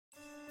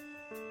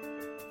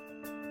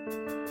Welcome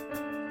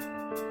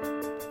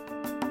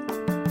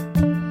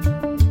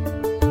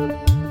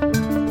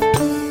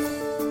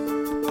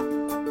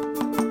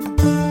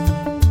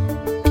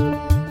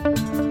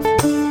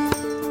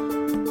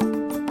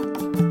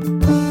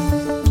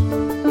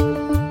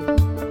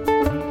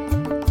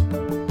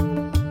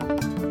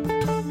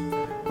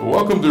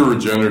to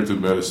Regenerative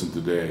Medicine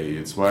Today.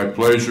 It's my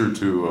pleasure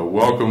to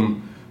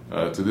welcome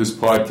to this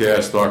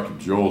podcast Dr.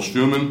 Joel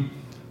Schuman.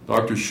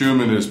 Dr.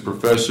 Schuman is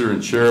professor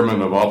and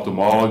chairman of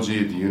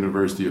ophthalmology at the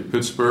University of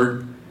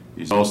Pittsburgh.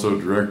 He's also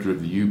director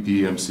of the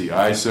UPMC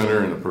Eye Center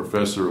and a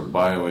professor of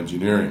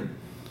bioengineering.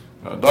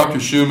 Dr.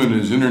 Schuman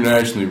is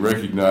internationally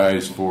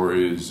recognized for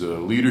his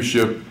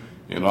leadership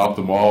in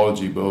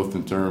ophthalmology, both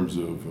in terms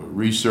of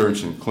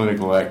research and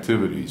clinical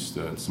activities.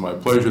 It's my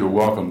pleasure to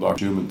welcome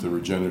Dr. Schuman to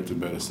Regenerative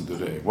Medicine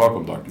Today.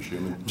 Welcome, Dr.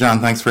 Schuman. John,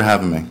 thanks for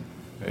having me.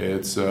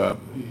 It's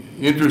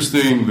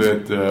interesting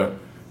that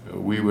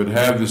we would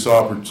have this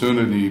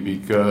opportunity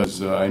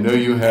because I know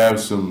you have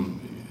some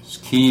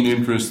keen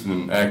interest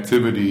in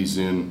activities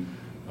in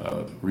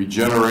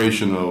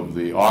regeneration of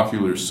the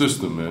ocular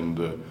system,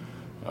 and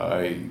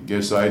I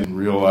guess I didn't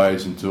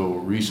realize until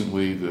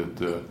recently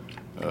that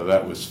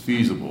that was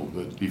feasible.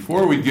 But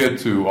before we get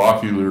to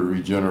ocular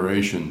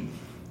regeneration,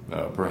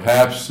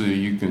 perhaps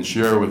you can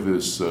share with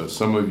us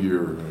some of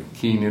your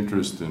keen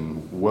interest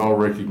in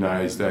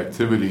well-recognized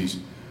activities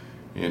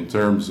in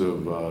terms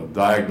of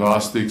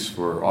diagnostics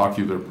for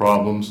ocular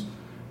problems.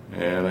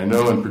 And I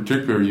know in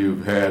particular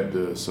you've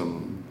had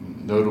some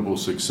notable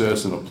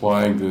success in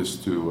applying this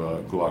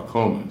to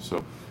glaucoma.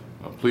 So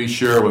please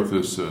share with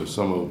us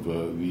some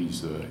of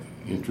these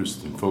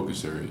interest and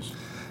focus areas.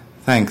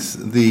 Thanks.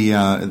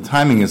 The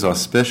timing is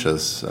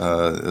auspicious,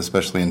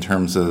 especially in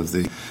terms of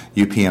the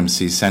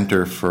UPMC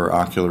Center for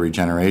Ocular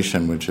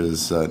Regeneration, which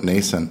is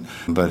nascent,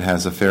 but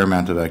has a fair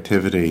amount of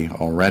activity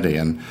already.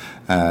 And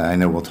I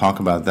know we'll talk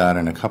about that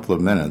in a couple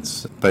of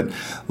minutes. But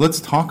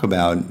let's talk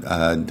about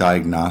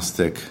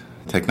diagnostic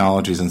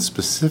technologies, and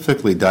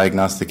specifically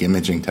diagnostic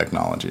imaging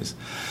technologies.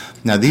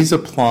 Now, these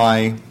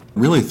apply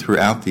really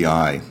throughout the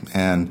eye,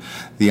 and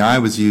the eye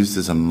was used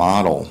as a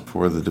model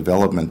for the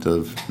development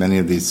of many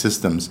of these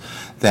systems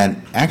that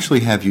actually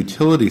have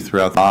utility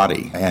throughout the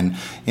body. And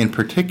in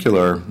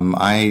particular,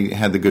 I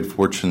had the good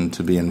fortune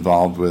to be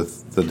involved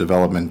with the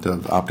development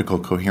of optical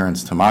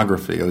coherence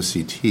tomography,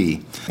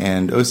 OCT.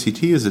 And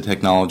OCT is a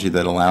technology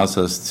that allows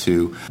us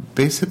to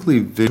basically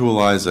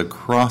visualize a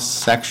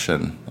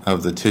cross-section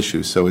of the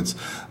tissue. So it's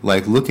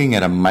like looking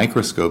at a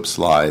microscope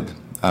slide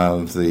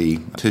of the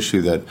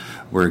tissue that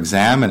we're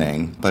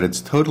examining, but it's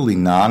totally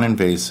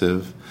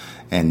non-invasive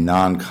and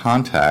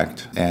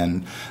non-contact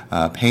and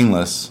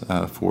painless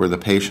for the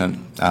patient,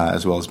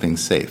 as well as being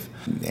safe.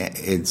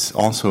 It's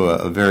also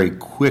a very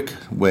quick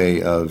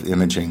way of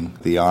imaging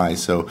the eye,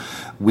 so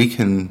we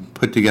can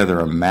put together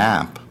a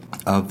map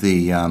of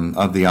the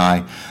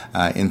eye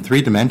in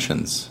 3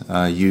 dimensions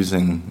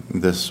using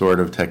this sort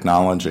of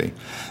technology.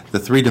 The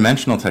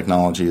 3-dimensional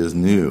technology is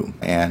new,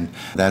 and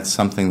that's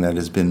something that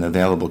has been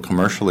available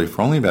commercially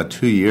for only about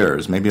 2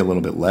 years, maybe a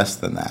little bit less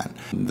than that.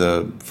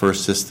 The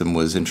first system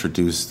was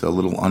introduced a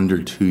little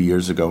under 2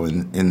 years ago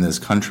in this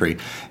country,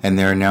 and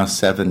there are now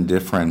 7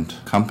 different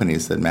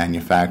companies that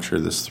manufacture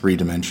this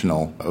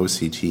 3-dimensional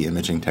OCT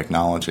imaging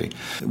technology.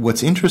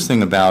 What's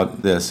interesting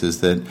about this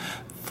is that,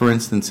 for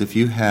instance, if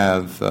you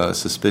have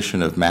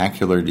suspicion of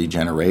macular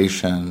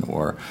degeneration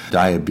or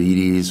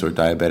diabetes or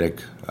diabetic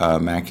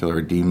macular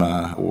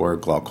edema or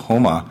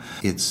glaucoma,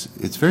 it's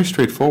very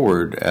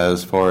straightforward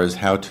as far as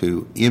how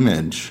to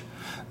image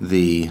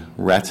the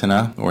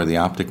retina or the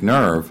optic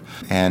nerve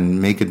and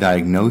make a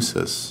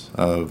diagnosis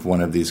of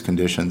one of these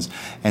conditions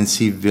and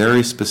see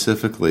very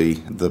specifically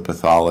the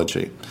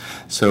pathology.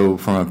 So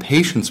from a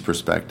patient's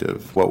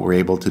perspective, what we're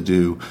able to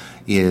do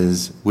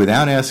is,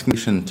 without asking the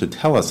patient to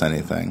tell us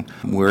anything,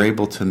 we're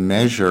able to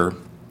measure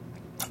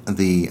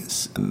the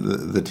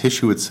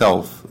tissue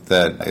itself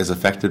that is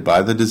affected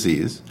by the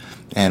disease,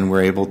 and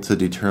we're able to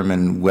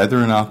determine whether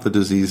or not the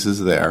disease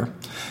is there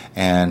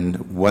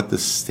and what the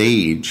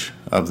stage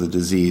of the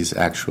disease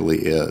actually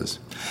is.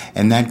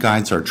 And that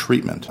guides our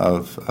treatment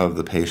of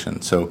the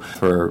patient. So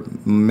for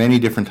many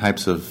different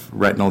types of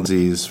retinal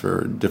disease,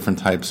 for different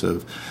types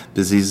of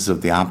diseases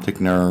of the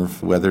optic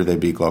nerve, whether they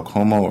be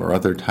glaucoma or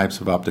other types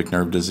of optic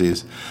nerve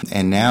disease,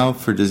 and now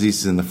for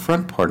diseases in the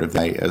front part of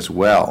the eye as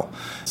well.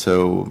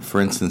 So,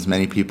 for instance,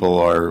 many people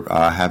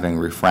are having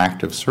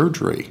refractive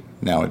surgery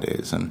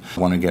nowadays and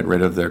want to get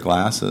rid of their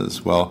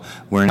glasses. Well,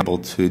 we're able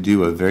to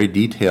do a very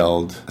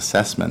detailed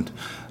assessment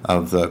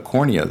of the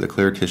cornea, the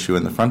clear tissue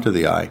in the front of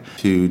the eye,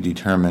 to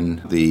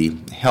determine the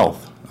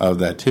health of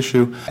that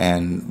tissue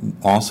and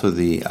also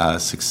the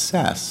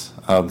success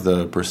of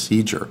the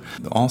procedure.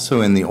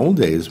 Also, in the old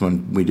days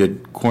when we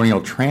did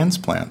corneal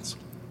transplants,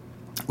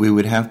 we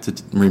would have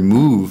to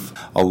remove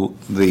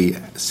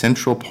the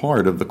central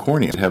part of the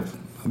cornea, have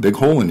a big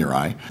hole in your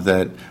eye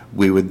that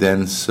we would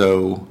then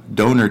sew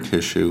donor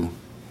tissue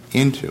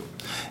into.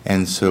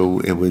 And so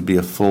it would be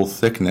a full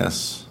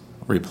thickness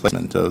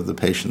replacement of the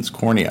patient's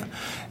cornea.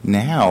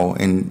 Now,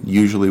 and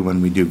usually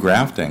when we do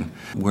grafting,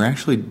 we're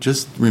actually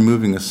just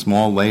removing a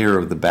small layer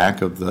of the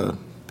back of the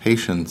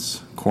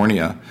patient's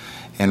cornea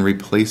and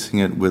replacing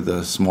it with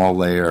a small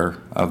layer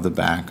of the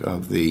back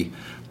of the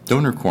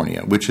donor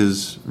cornea, which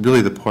is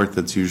really the part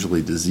that's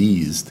usually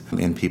diseased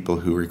in people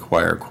who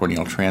require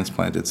corneal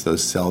transplant. It's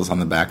those cells on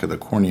the back of the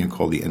cornea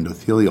called the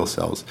endothelial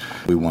cells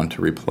we want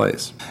to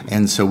replace.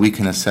 And so we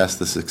can assess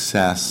the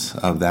success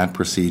of that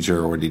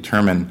procedure or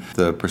determine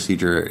the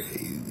procedure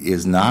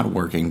is not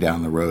working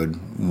down the road,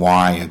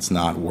 why it's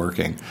not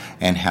working,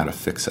 and how to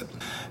fix it.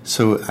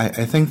 So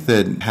I think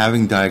that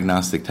having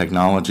diagnostic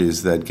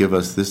technologies that give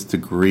us this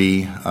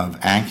degree of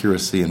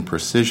accuracy and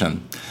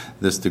precision,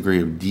 this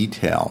degree of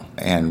detail,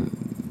 and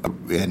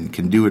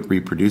can do it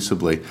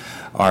reproducibly,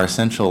 are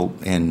essential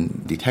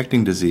in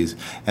detecting disease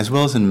as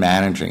well as in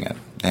managing it.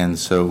 And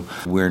so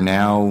we're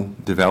now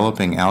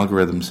developing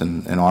algorithms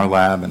in our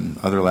lab, and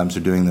other labs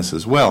are doing this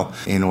as well,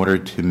 in order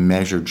to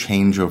measure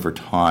change over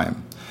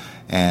time.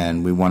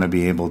 And we want to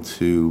be able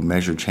to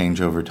measure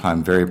change over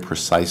time very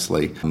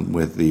precisely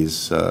with these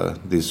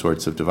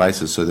sorts of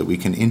devices so that we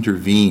can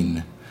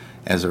intervene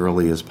as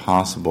early as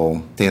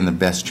possible, stand the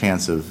best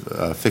chance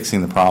of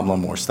fixing the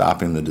problem or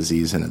stopping the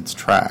disease in its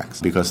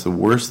tracks. Because the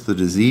worse the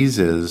disease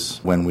is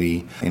when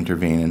we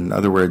intervene, in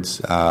other words,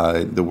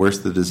 the worse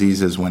the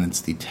disease is when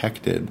it's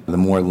detected, the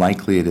more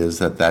likely it is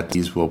that that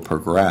disease will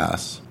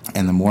progress,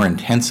 and the more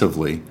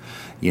intensively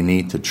you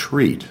need to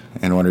treat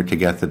in order to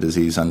get the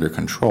disease under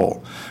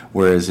control.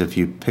 Whereas if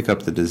you pick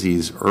up the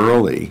disease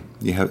early,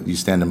 you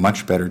stand a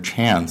much better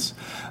chance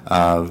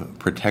of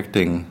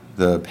protecting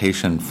the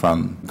patient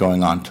from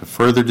going on to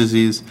further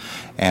disease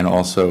and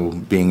also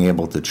being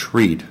able to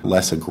treat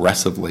less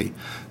aggressively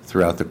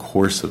throughout the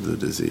course of the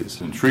disease.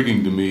 It's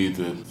intriguing to me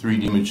that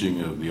 3D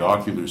imaging of the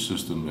ocular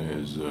system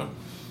has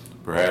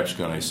perhaps,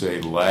 can I say,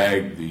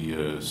 lagged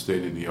the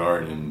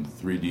state-of-the-art in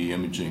 3D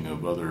imaging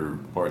of other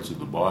parts of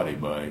the body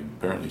by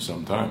apparently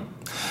some time.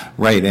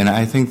 Right, and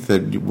I think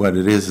that what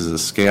it is a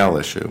scale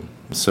issue.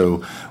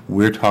 So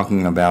we're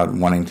talking about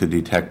wanting to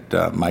detect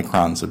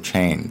microns of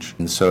change.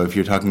 And so if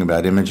you're talking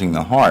about imaging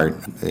the heart,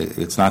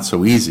 it's not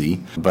so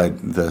easy, but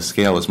the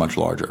scale is much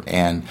larger.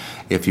 And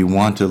if you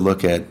want to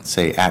look at,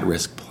 say,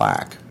 at-risk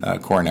plaque,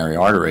 coronary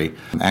artery,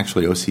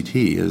 actually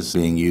OCT is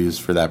being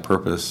used for that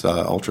purpose.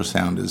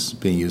 Ultrasound is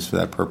being used for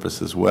that purpose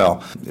as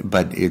well.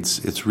 But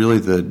it's really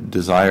the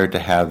desire to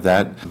have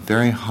that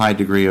very high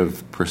degree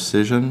of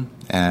precision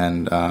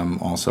and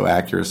also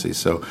accuracy.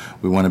 So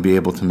we want to be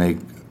able to make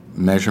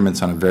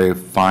measurements on a very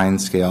fine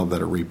scale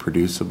that are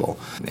reproducible,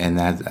 and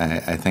that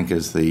I think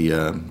is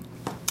the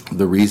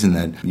reason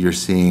that you're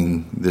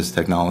seeing this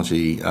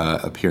technology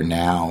appear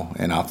now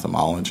in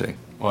ophthalmology.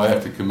 Well, I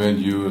have to commend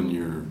you and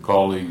your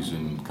colleagues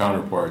and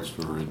counterparts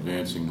for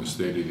advancing the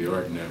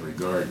state-of-the-art in that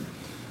regard.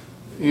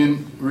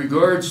 In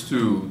regards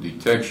to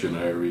detection,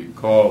 I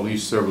recall at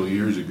least several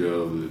years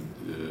ago that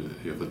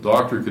if a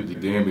doctor could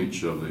detect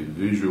damage of a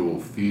visual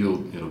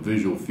field in a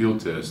visual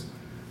field test,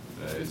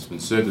 it's been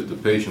said that the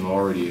patient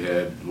already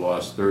had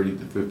lost 30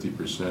 to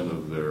 50%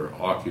 of their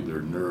ocular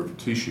nerve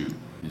tissue.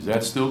 Is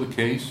that still the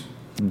case?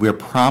 We're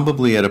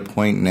probably at a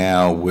point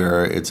now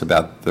where it's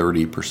about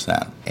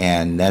 30%,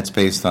 and that's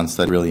based on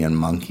studies really in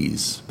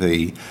monkeys.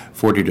 The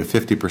 40 to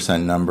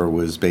 50% number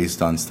was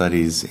based on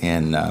studies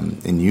in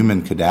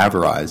human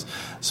cadaver eyes,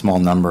 small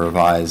number of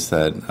eyes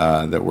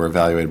that were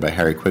evaluated by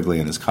Harry Quigley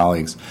and his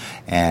colleagues,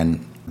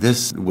 and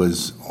this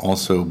was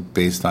also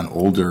based on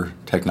older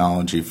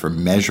technology for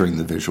measuring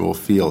the visual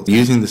field.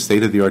 Using the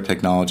state-of-the-art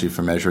technology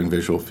for measuring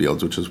visual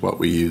fields, which is what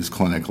we use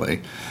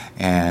clinically,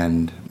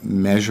 and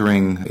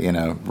measuring in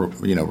a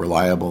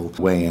reliable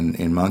way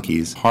in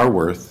monkeys,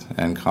 Harworth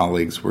and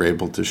colleagues were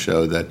able to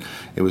show that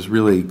it was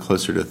really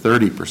closer to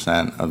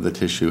 30% of the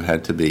tissue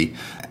had to be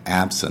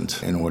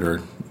absent in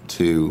order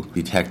to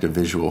detect a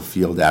visual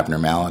field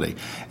abnormality.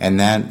 And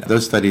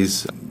those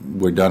studies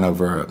were done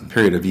over a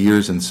period of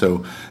years, and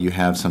so you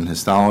have some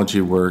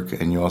histology work,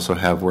 and you also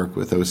have work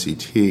with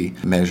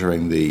OCT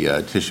measuring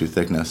the tissue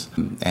thickness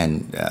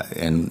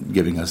and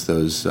giving us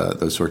those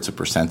sorts of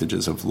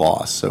percentages of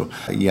loss. So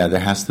yeah,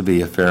 there has to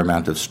be a fair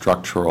amount of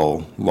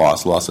structural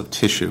loss of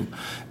tissue,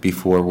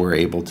 before we're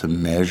able to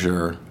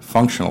measure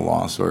functional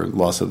loss or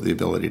loss of the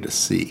ability to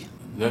see.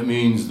 That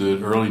means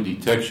that early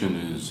detection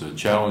is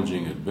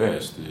challenging at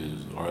best.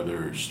 Are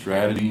there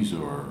strategies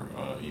or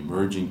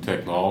emerging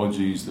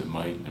technologies that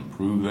might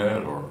improve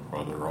that, or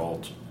are there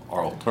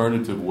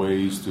alternative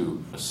ways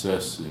to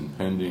assess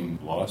impending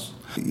loss?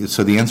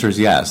 So the answer is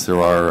yes.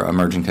 There are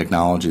emerging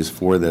technologies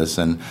for this,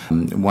 and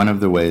one of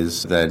the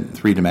ways that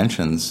 3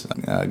 dimensions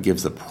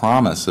gives the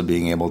promise of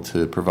being able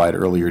to provide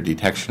earlier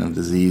detection of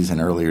disease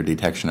and earlier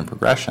detection of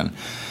progression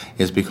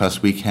is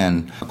because we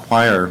can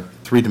acquire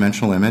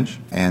 3-dimensional image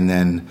and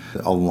then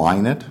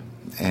align it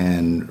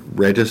and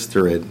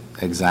register it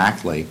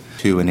exactly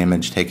to an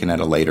image taken at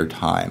a later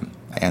time.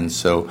 And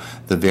so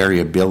the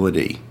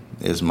variability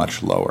is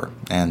much lower.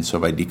 And so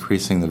by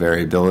decreasing the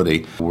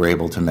variability, we're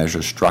able to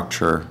measure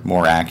structure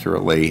more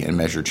accurately and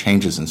measure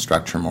changes in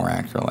structure more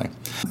accurately.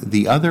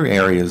 The other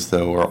areas,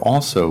 though, are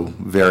also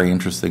very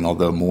interesting,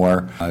 although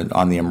more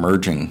on the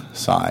emerging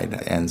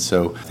side. And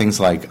so things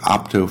like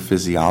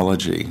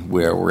optophysiology,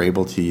 where we're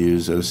able to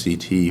use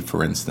OCT,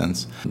 for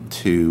instance,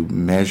 to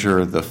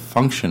measure the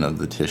function of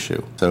the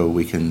tissue. So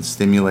we can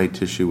stimulate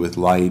tissue with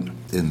light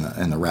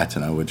in the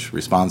retina, which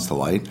responds to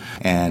light,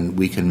 and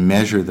we can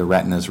measure the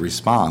retina's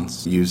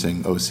response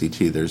using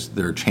OCT.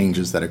 There are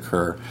changes that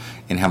occur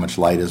in how much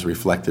light is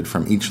reflected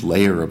from each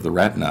layer of the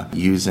retina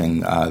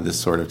using this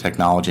sort of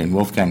technology. And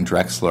Wolfgang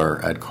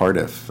Drexler at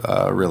Cardiff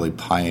really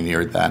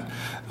pioneered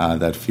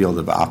that field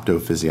of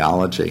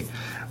optophysiology.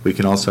 We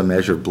can also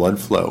measure blood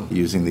flow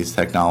using these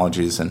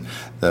technologies, and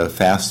the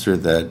faster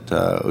that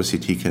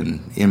OCT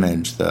can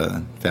image,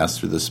 the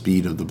faster the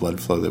speed of the blood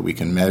flow that we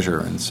can measure.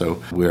 And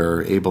so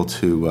we're able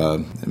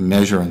to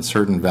measure in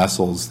certain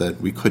vessels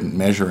that we couldn't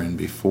measure in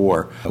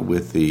before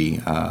with the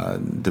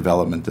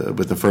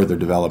further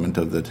development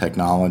of the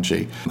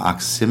technology.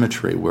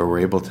 Oximetry, where we're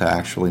able to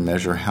actually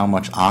measure how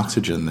much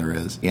oxygen there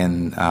is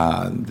in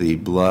the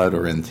blood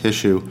or in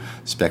tissue.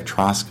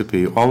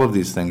 Spectroscopy, all of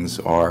these things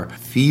are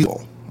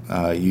feasible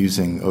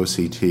using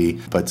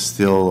OCT, but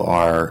still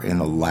are in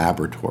the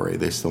laboratory.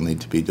 They still need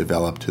to be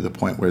developed to the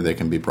point where they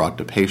can be brought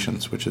to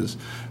patients, which is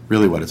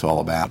really what it's all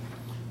about.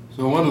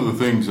 So one of the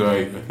things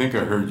I think I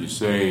heard you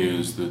say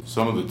is that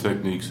some of the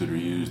techniques that are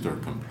used are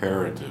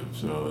comparative.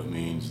 So it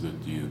means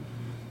that you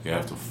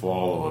have to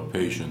follow a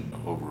patient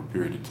over a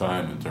period of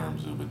time in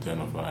terms of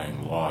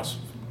identifying loss,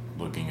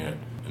 looking at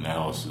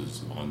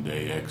analysis on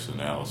day X,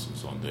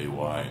 analysis on day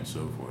Y, and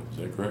so forth. Is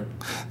that correct?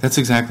 That's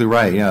exactly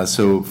right, yeah.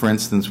 So, for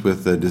instance,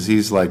 with a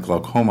disease like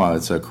glaucoma,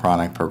 it's a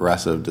chronic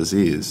progressive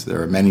disease. There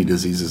are many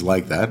diseases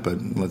like that, but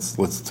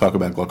let's talk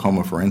about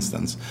glaucoma, for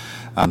instance.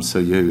 So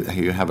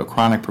you have a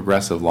chronic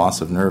progressive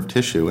loss of nerve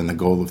tissue, and the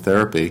goal of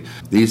therapy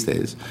these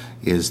days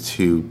is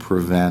to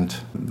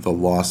prevent the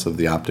loss of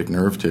the optic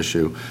nerve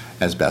tissue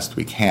as best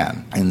we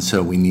can. And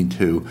so we need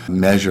to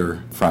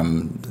measure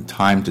from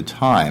time to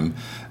time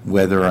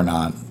whether or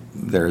not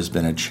there's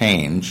been a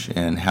change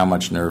in how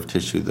much nerve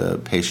tissue the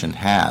patient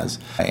has.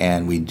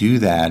 And we do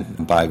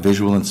that by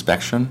visual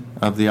inspection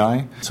of the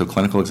eye, so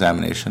clinical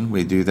examination.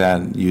 We do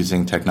that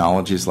using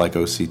technologies like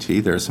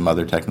OCT. There are some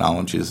other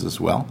technologies as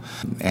well.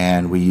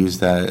 And we use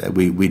that,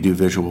 we do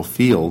visual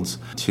fields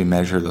to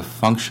measure the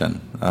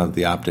function of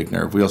the optic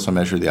nerve. We also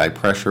measure the eye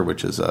pressure,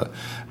 which is a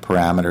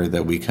parameter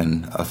that we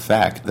can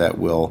affect that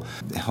will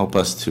help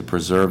us to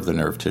preserve the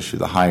nerve tissue.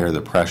 The higher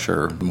the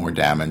pressure, the more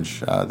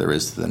damage there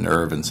is to the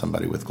nerve in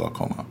somebody with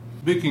glaucoma.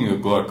 Speaking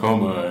of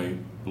glaucoma, I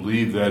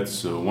believe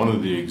that's one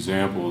of the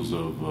examples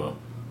of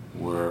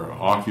where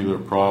ocular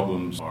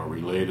problems are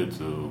related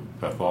to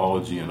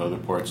pathology in other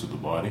parts of the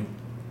body.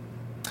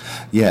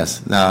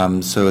 Yes,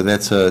 so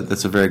that's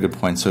a very good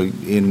point. So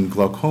in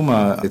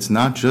glaucoma, it's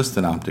not just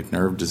an optic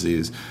nerve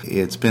disease.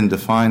 It's been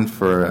defined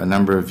for a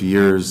number of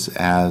years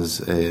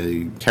as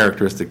a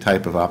characteristic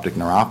type of optic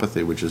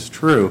neuropathy, which is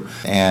true,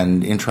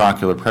 and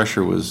intraocular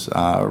pressure was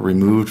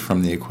removed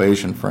from the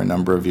equation for a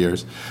number of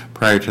years.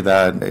 Prior to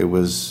that, it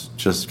was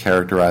just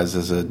characterized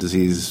as a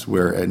disease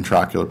where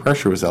intraocular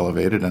pressure was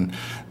elevated, and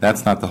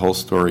that's not the whole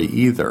story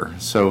either.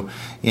 So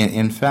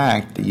in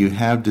fact, you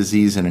have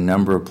disease in a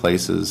number of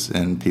places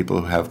in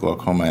people who have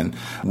glaucoma, and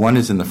one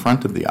is in the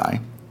front of the eye.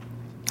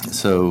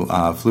 So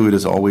fluid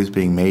is always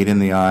being made in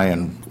the eye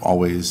and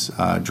always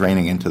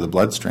draining into the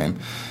bloodstream.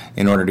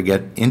 In order to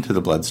get into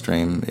the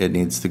bloodstream, it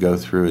needs to go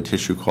through a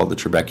tissue called the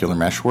trabecular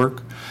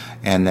meshwork,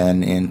 and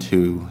then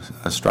into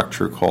a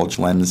structure called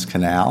Schlemm's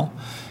canal,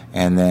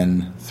 and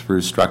then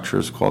through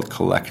structures called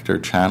collector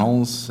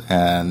channels,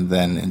 and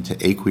then into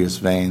aqueous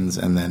veins,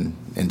 and then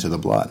into the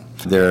blood.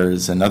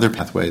 There's another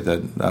pathway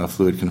that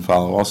fluid can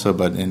follow also,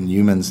 but in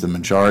humans, the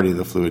majority of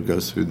the fluid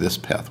goes through this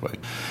pathway.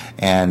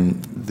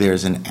 And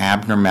there's an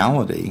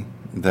abnormality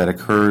that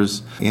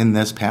occurs in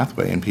this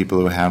pathway in people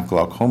who have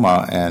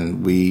glaucoma,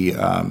 and we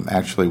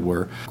actually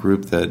were a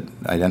group that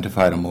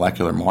identified a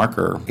molecular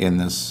marker in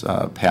this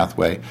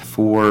pathway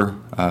for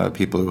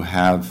people who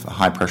have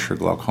high-pressure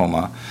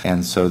glaucoma.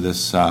 And so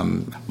this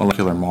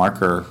molecular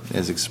marker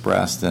is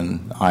expressed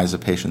in eyes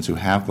of patients who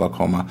have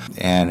glaucoma,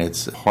 and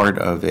it's part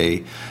of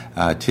a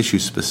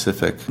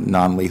tissue-specific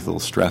non-lethal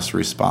stress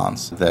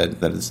response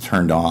that is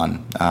turned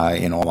on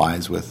in all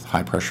eyes with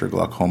high-pressure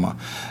glaucoma.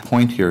 The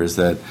point here is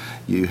that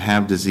you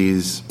have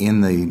disease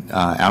in the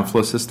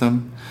outflow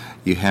system,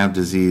 you have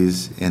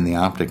disease in the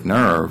optic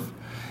nerve,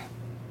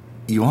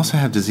 you also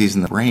have disease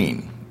in the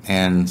brain.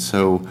 And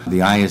so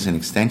the eye is an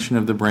extension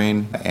of the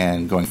brain,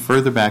 and going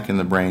further back in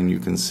the brain, you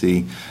can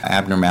see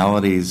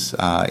abnormalities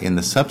in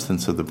the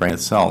substance of the brain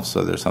itself.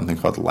 So there's something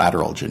called the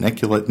lateral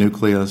geniculate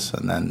nucleus,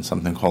 and then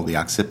something called the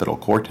occipital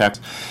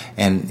cortex.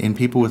 And in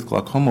people with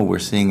glaucoma, we're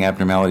seeing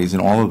abnormalities in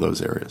all of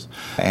those areas.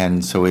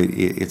 And so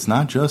it's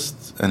not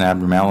just an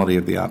abnormality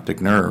of the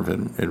optic nerve.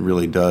 It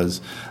really does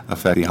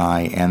affect the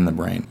eye and the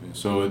brain.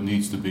 So it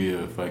needs to be,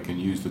 if I can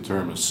use the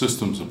term, a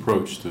systems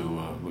approach to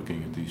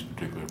looking at these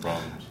particular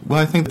problems. Well,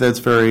 I think that's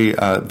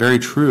very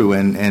true,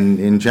 and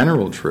in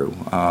general true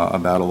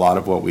about a lot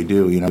of what we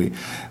do. You know,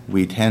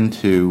 we tend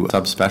to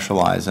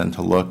subspecialize and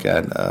to look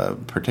at a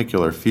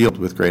particular field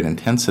with great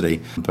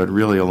intensity, but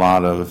really a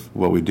lot of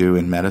what we do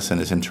in medicine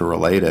is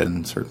interrelated,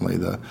 and certainly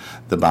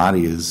the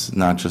body is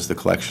not just a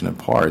collection of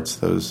parts.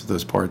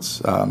 Those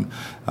parts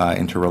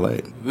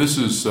interrelate. This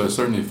is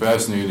certainly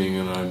fascinating,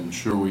 and I'm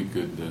sure we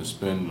could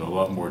spend a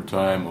lot more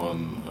time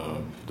on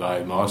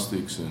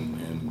diagnostics and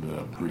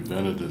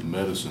preventative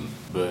medicine.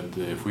 But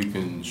if we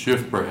can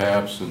shift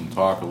perhaps and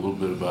talk a little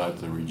bit about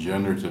the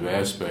regenerative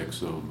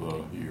aspects of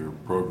your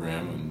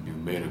program, and you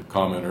made a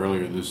comment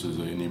earlier, this is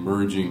an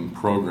emerging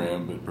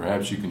program, but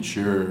perhaps you can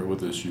share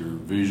with us your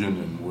vision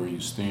and where you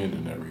stand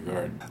in that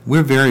regard.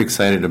 We're very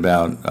excited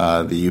about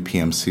the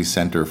UPMC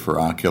Center for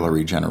Ocular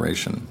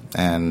Regeneration,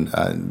 and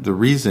the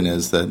reason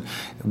is that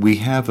we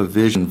have a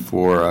vision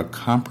for a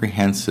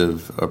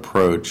comprehensive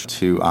approach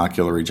to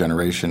ocular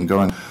regeneration,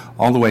 going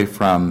all the way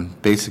from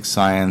basic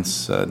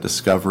science,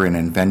 discovery and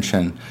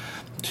invention,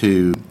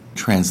 to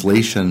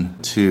translation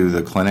to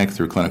the clinic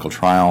through clinical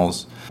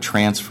trials,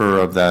 transfer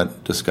of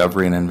that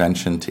discovery and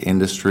invention to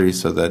industry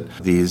so that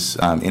these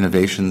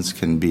innovations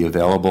can be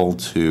available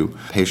to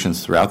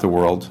patients throughout the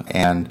world,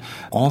 and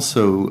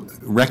also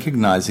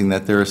recognizing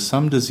that there are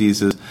some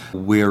diseases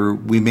where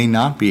we may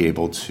not be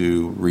able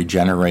to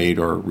regenerate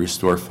or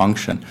restore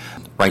function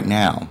right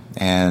now,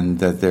 and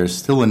that there's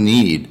still a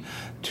need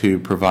to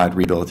provide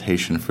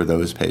rehabilitation for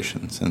those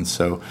patients. And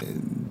so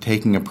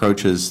taking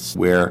approaches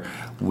where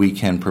we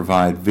can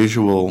provide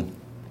visual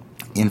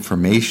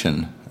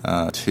information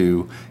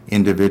to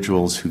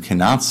individuals who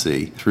cannot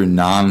see through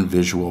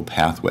non-visual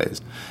pathways.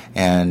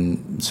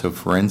 And so,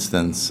 for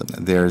instance,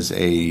 there's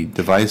a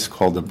device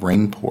called a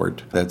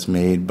BrainPort that's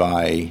made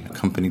by a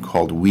company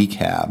called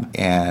WeCab,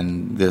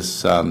 and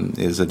this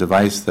is a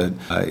device that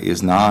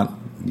is not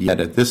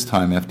yet at this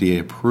time FDA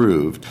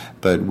approved,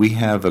 but we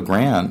have a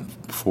grant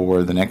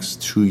for the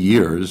next 2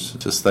 years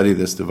to study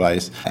this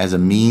device as a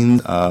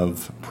means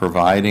of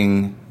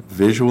providing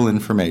visual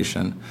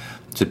information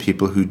to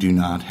people who do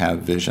not have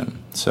vision.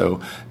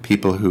 So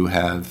people who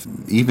have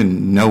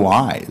even no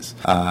eyes,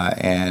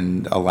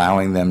 and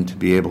allowing them to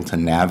be able to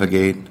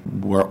navigate,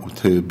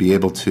 to be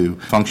able to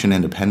function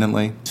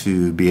independently,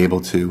 to be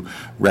able to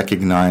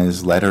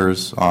recognize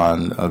letters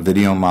on a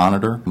video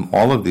monitor.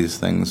 All of these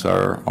things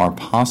are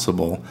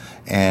possible,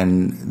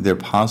 and they're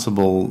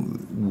possible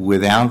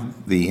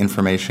without the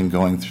information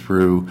going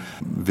through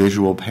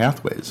visual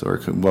pathways, or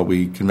what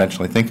we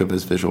conventionally think of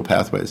as visual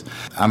pathways.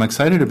 I'm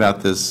excited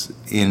about this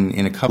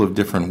in a couple of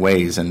different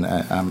ways, and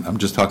I'm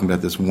just talking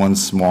about this one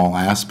small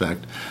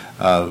aspect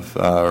of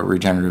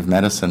regenerative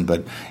medicine,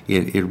 but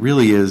it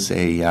really is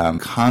a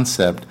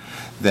concept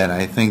that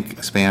I think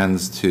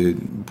expands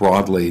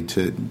broadly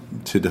to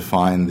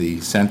define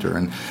the center,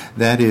 and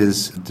that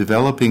is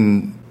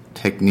developing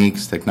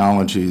techniques,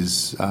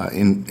 technologies,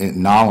 in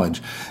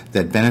knowledge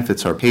that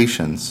benefits our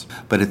patients,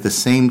 but at the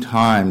same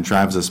time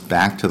drives us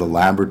back to the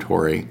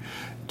laboratory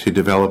to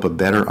develop a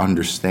better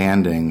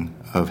understanding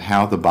of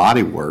how the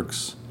body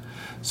works,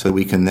 so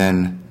we can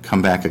then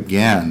come back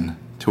again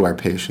to our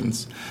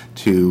patients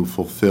to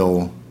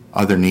fulfill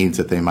other needs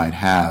that they might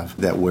have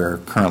that we're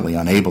currently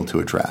unable to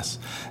address.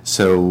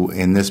 So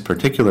in this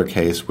particular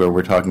case, where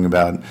we're talking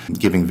about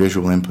giving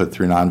visual input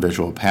through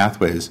non-visual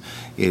pathways,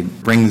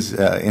 it brings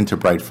into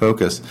bright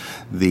focus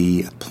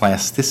the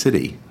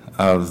plasticity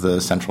of the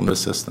central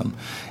nervous system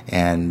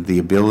and the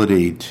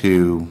ability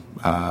to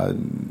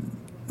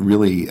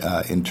really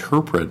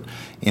interpret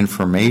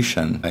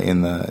information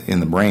in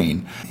the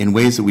brain in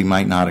ways that we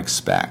might not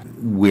expect.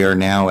 We're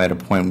now at a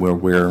point where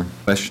we're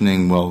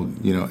questioning, well,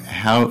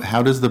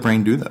 how does the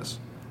brain do this?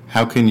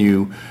 How can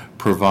you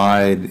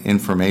provide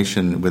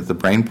information with the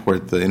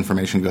BrainPort? The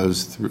information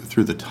goes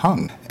through the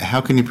tongue. How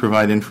can you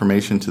provide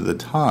information to the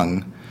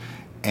tongue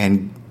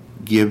and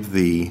give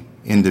the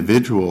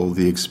individual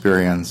the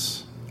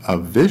experience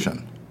of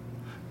vision?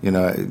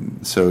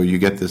 So you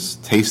get this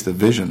taste of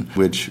vision,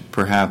 which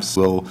perhaps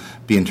will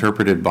be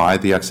interpreted by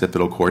the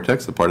occipital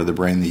cortex, the part of the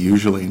brain that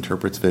usually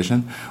interprets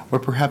vision, or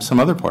perhaps some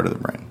other part of the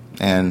brain.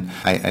 And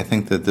I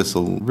think that this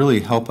will really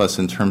help us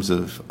in terms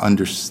of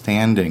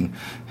understanding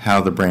how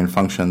the brain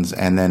functions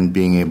and then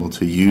being able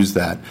to use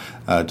that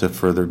to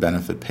further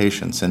benefit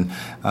patients. And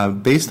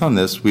based on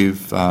this,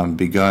 we've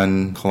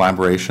begun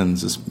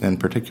collaborations, in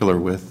particular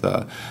with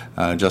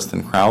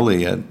Justin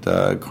Crowley at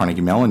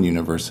Carnegie Mellon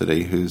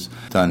University, who's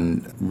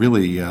done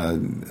really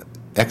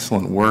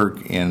excellent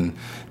work in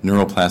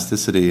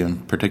neuroplasticity, in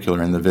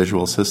particular in the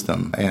visual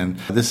system. And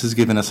this has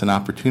given us an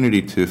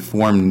opportunity to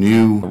form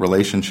new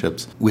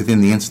relationships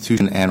within the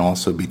institution and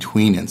also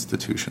between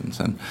institutions,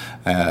 and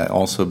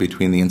also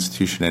between the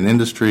institution and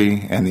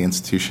industry and the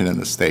institution and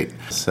the state.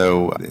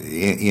 So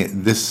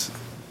this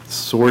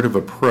sort of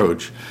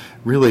approach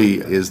really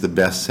is the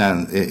best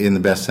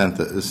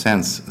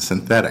sense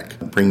synthetic,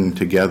 bringing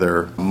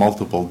together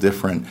multiple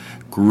different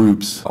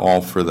groups,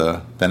 all for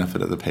the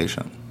benefit of the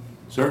patient.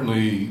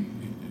 Certainly,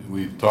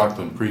 we've talked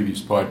on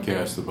previous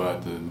podcasts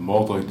about the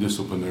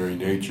multidisciplinary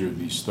nature of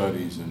these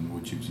studies, and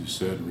what you just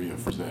said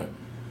reaffirms that.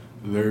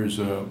 There's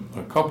a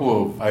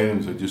couple of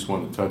items I just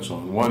want to touch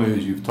on. One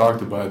is you've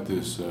talked about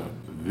this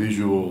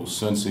visual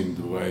sensing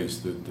device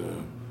that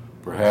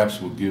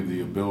perhaps will give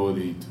the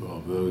ability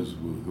of those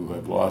who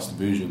have lost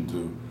vision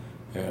to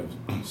have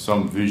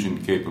some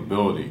vision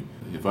capability.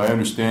 If I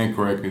understand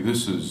correctly,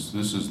 this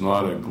is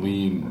not a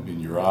gleam in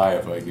your eye,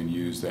 if I can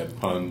use that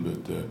pun,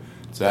 but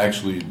it's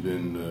actually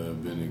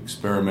been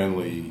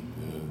experimentally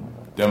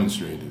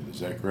demonstrated. Is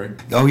that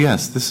correct? Oh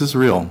yes, this is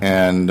real.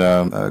 And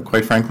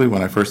quite frankly,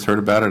 when I first heard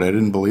about it, I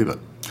didn't believe it.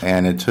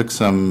 And it took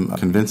some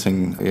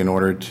convincing in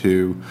order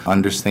to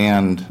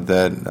understand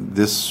that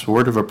this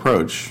sort of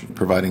approach,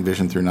 providing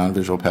vision through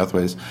non-visual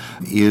pathways,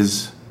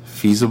 is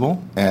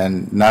feasible.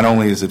 And not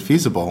only is it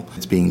feasible,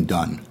 it's being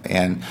done.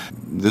 And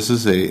this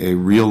is a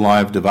real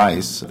live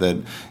device that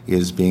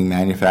is being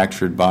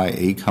manufactured by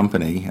a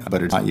company,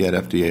 but it's not yet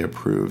FDA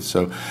approved.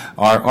 So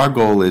our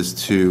goal is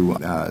to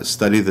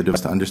study the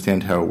device, to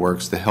understand how it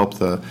works, to help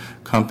the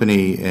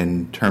company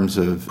in terms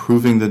of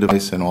proving the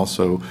device and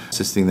also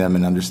assisting them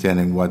in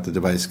understanding what the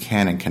device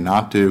can and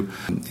cannot do,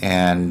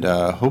 and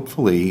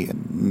hopefully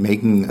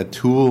making a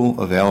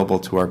tool available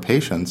to our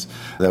patients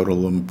that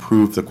will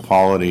improve the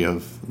quality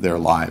of their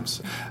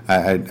lives.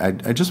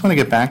 I just want to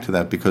get back to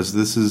that because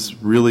this is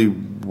really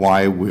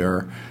why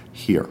we're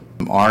here.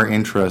 Our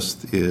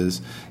interest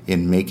is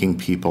in making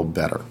people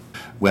better.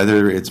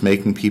 Whether it's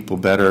making people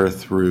better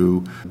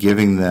through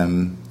giving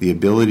them the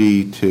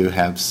ability to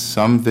have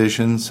some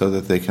vision so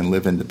that they can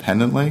live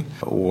independently,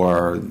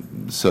 or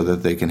so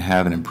that they can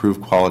have an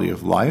improved quality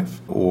of life,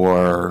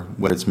 or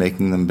whether it's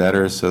making them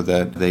better so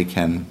that they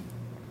can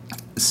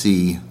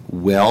see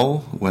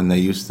well when they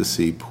used to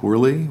see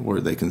poorly, or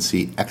they can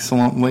see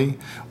excellently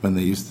when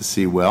they used to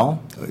see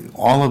well.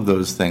 All of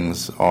those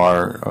things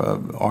are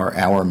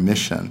our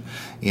mission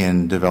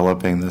in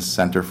developing the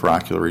Center for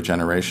Ocular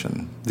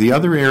Regeneration. The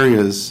other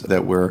areas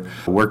that we're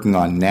working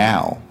on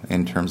now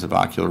in terms of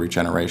ocular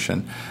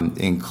regeneration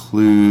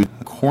include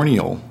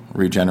corneal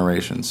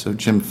regeneration. So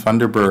Jim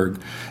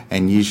Funderburg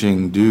and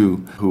Yijing Du,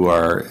 who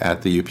are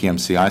at the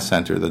UPMC Eye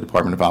Center, the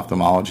Department of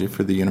Ophthalmology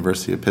for the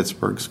University of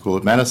Pittsburgh School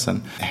of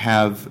Medicine,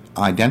 have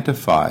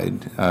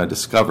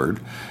discovered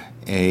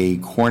a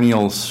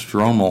corneal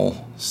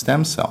stromal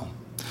stem cell.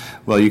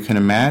 Well, you can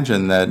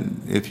imagine that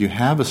if you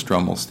have a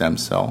stromal stem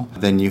cell,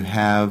 then you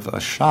have a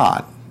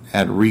shot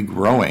at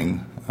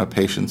regrowing a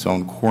patient's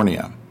own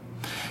cornea.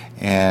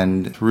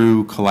 And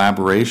through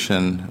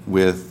collaboration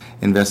with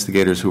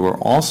investigators who are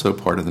also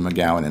part of the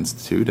McGowan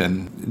Institute,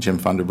 and Jim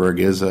Funderburg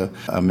is a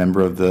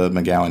member of the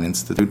McGowan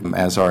Institute,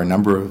 as are a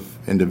number of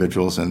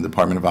individuals in the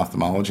Department of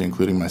Ophthalmology,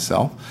 including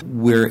myself,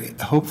 we're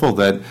hopeful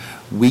that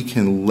we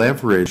can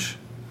leverage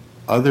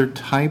other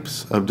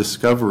types of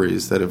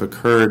discoveries that have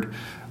occurred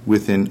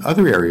within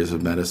other areas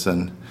of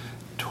medicine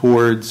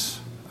towards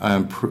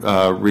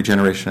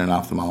regeneration in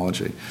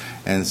ophthalmology.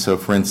 And so,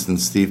 for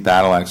instance, Steve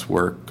Badylak's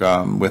work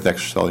with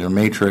extracellular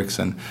matrix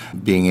and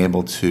being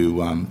able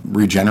to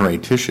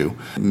regenerate tissue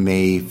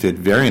may fit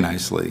very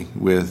nicely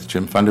with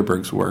Jim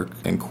Funderburg's work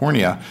in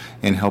cornea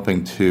in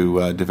helping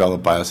to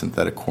develop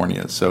biosynthetic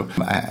corneas. So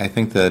I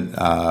think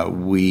that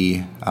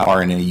we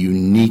are in a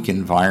unique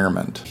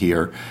environment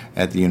here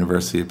at the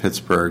University of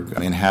Pittsburgh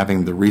in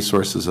having the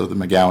resources of the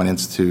McGowan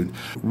Institute,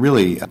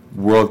 really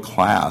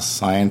world-class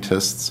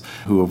scientists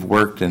who have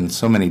worked in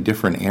so many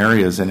different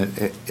areas.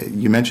 And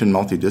you mentioned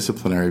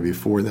multidisciplinary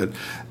before,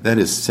 that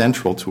is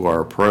central to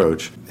our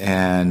approach,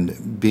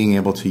 and being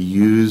able to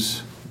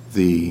use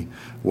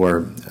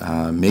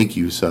make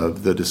use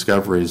of the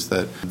discoveries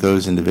that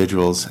those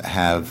individuals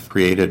have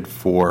created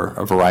for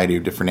a variety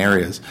of different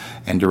areas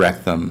and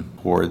direct them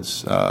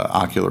towards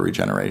ocular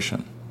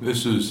regeneration.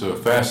 This is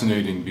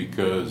fascinating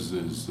because,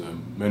 as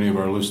many of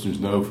our listeners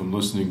know from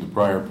listening to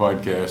prior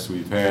podcasts,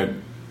 we've had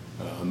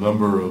a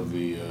number of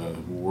the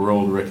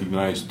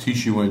world-recognized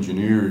tissue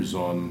engineers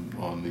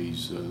on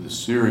this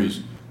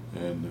series.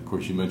 And, of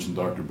course, you mentioned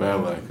Dr.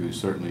 Badylak, who's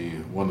certainly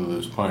one of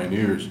those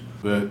pioneers.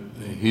 But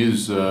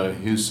his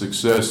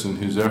success and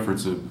his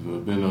efforts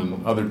have been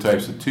on other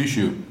types of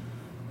tissue.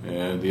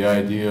 And the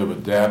idea of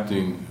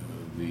adapting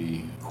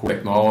the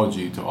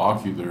technology to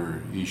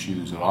ocular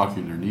issues and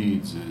ocular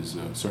needs is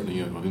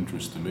certainly of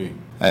interest to me.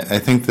 I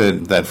think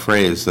that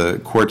phrase, the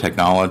core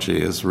technology,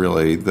 is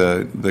really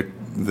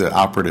the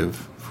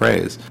operative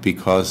phrase,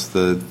 because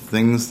the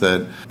things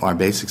that our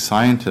basic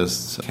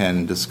scientists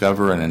can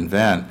discover and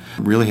invent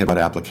really have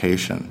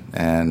application.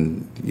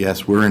 And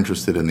yes, we're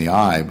interested in the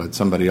eye, but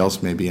somebody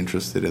else may be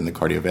interested in the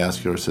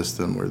cardiovascular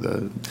system or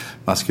the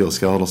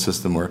musculoskeletal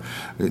system or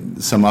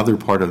some other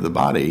part of the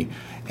body,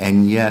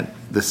 and yet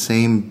the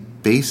same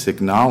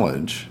basic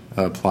knowledge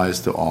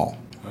applies to all.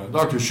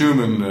 Dr.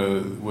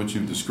 Schumann, what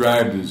you've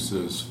described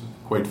is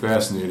quite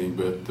fascinating,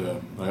 but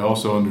I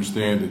also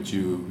understand that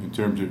you, in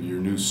terms of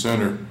your new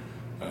center,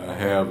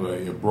 have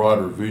a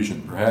broader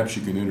vision. Perhaps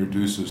you can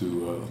introduce us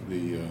to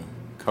the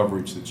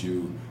coverage that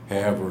you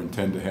have or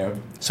intend to have?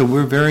 So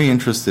we're very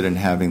interested in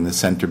having the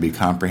center be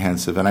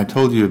comprehensive, and I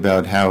told you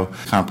about how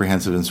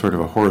comprehensive in sort of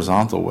a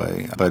horizontal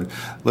way, but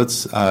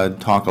let's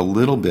talk a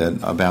little bit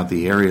about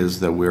the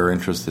areas that we're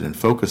interested in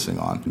focusing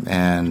on.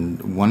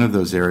 And one of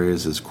those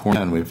areas is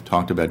cornea, and we've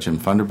talked about Jim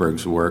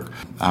Funderburg's work.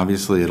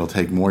 Obviously, it'll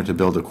take more to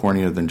build a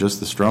cornea than just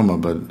the stroma,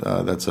 but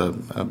that's a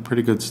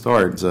pretty good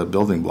start. It's a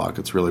building block.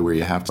 It's really where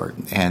you have to start.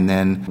 And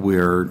then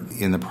we're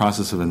in the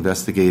process of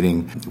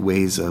investigating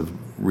ways of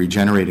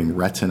regenerating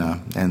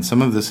retina, and some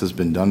of this has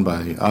been done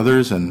by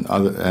others, and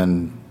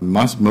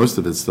most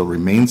of it still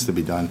remains to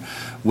be done,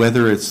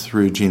 whether it's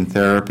through gene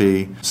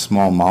therapy,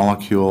 small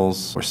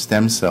molecules, or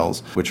stem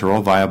cells, which are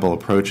all viable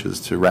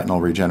approaches to retinal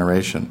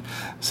regeneration.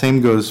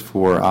 Same goes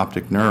for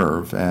optic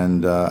nerve,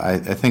 and I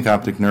think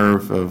optic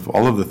nerve, of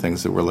all of the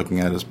things that we're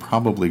looking at, is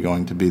probably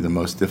going to be the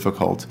most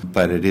difficult,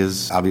 but it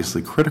is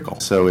obviously critical.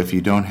 So if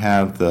you don't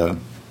have the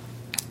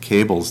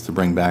cables to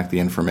bring back the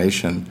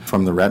information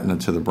from the retina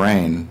to the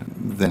brain,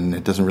 then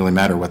it doesn't really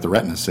matter what the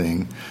retina is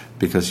seeing,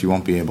 because you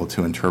won't be able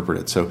to interpret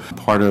it. So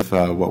part of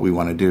what we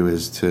want to do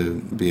is to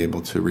be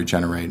able to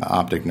regenerate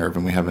optic nerve,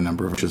 and we have a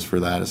number of approaches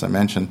for that, as I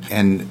mentioned.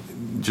 And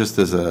just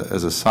as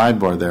a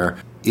sidebar there,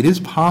 it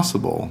is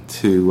possible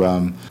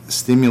to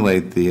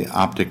stimulate the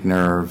optic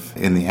nerve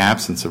in the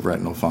absence of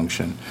retinal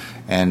function,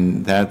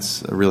 and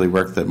that's really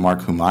work that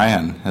Mark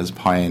Humayun has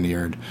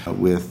pioneered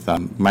with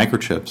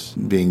microchips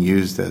being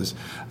used as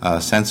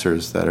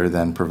sensors that are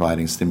then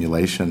providing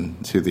stimulation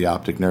to the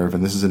optic nerve.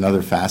 And this is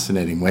another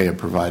fascinating way of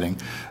providing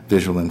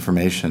visual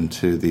information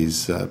to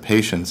these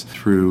patients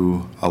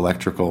through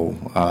electrical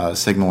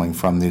signaling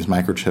from these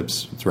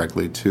microchips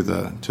directly to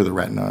the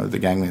retina, or the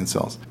ganglion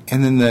cells.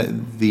 And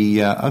then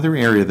the other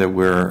area that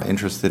we're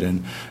interested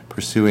in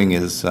pursuing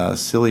is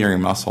ciliary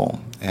muscle.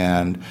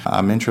 And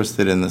I'm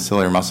interested in the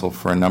ciliary muscle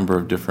for a number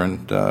of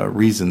different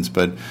reasons,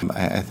 but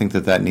I think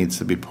that needs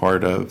to be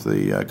part of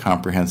the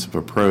comprehensive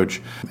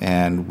approach,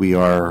 and we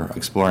are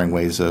exploring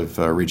ways of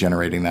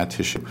regenerating that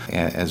tissue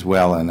as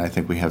well, and I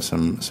think we have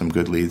some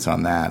good leads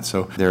on that.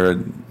 So there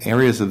are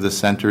areas of the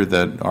center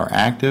that are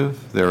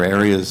active, there are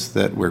areas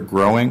that we're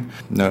growing,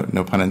 no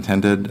pun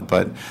intended,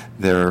 but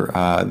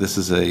this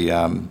is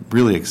a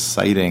really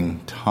exciting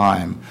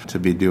time to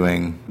be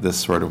doing this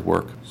sort of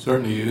work.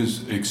 Certainly it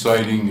is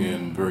exciting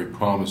and very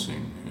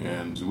promising.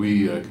 And as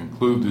we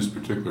conclude this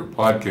particular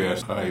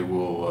podcast, I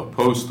will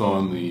post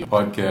on the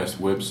podcast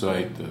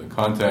website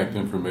contact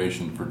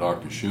information for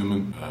Dr.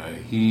 Schumann.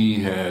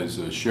 He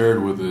has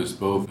shared with us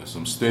both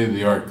some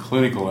state-of-the-art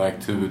clinical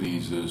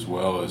activities as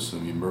well as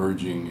some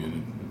emerging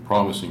and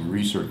promising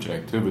research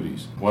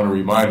activities. I want to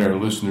remind our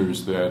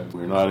listeners that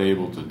we're not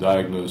able to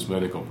diagnose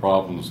medical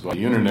problems by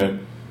the internet,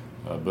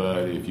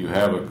 but if you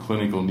have a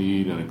clinical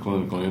need and a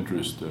clinical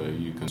interest,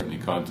 you can certainly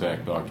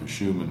contact Dr.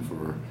 Schumann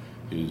for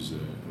his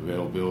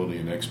availability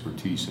and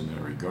expertise in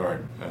that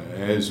regard.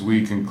 As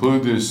we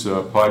conclude this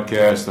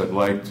podcast, I'd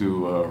like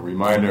to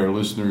remind our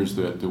listeners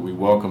that we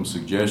welcome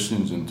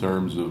suggestions in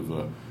terms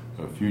of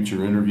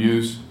future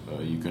interviews.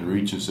 You can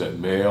reach us at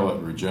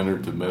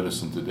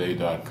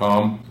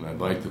mail@regenerativemedicinetoday.com. And I'd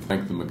like to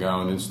thank the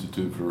McGowan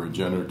Institute for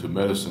Regenerative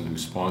Medicine, who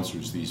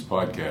sponsors these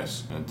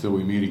podcasts. Until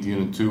we meet again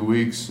in 2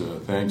 weeks,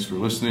 thanks for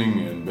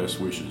listening and best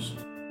wishes.